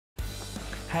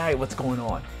Hi, what's going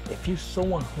on? If you're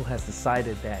someone who has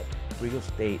decided that real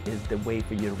estate is the way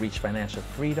for you to reach financial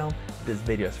freedom, this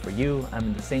video is for you. I'm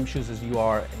in the same shoes as you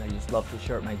are, and I just love to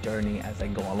share my journey as I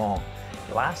go along.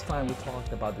 Last time we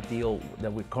talked about the deal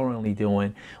that we're currently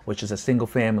doing, which is a single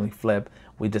family flip.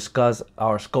 We discussed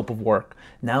our scope of work.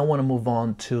 Now I want to move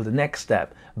on to the next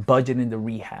step, budgeting the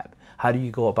rehab. How do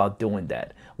you go about doing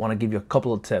that? I want to give you a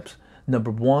couple of tips. Number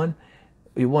one,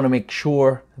 you want to make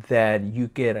sure that you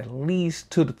get at least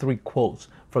 2 to 3 quotes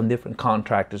from different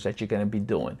contractors that you're going to be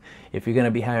doing. If you're going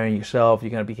to be hiring yourself,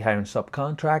 you're going to be hiring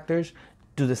subcontractors,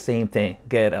 do the same thing.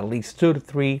 Get at least 2 to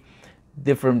 3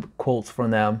 different quotes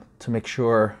from them to make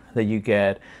sure that you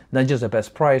get not just the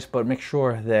best price, but make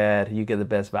sure that you get the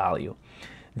best value.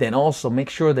 Then also make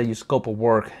sure that your scope of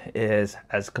work is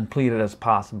as completed as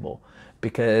possible,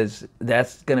 because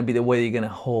that's going to be the way you're going to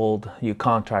hold your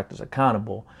contractors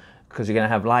accountable, because you're going to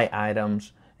have light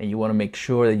items and you want to make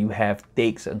sure that you have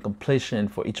dates and completion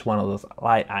for each one of those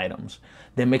light items.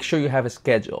 Then make sure you have a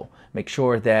schedule. Make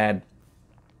sure that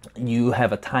you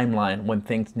have a timeline when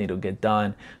things need to get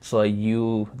done so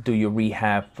you do your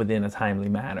rehab within a timely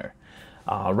manner.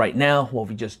 Right now, what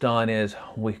we just done is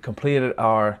we completed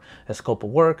our scope of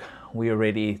work. We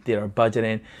already did our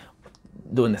budgeting,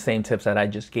 doing the same tips that I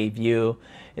just gave you.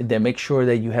 And then make sure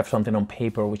that you have something on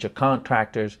paper with your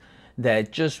contractors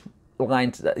that just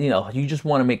lines, you just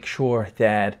want to make sure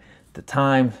that the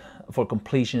time for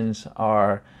completions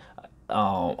are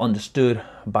understood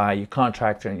by your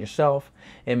contractor and yourself,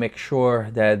 and make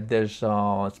sure that there's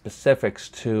specifics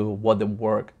to what the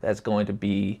work that's going to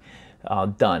be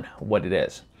done, what it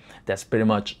is. That's pretty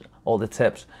much all the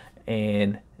tips.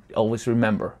 And always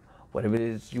remember, whatever it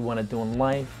is you want to do in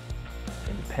life,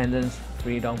 independence,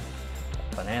 freedom,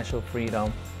 financial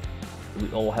freedom,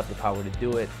 we all have the power to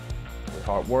do it. With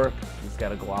hard work, you just got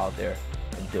to go out there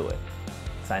and do it.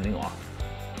 Signing off.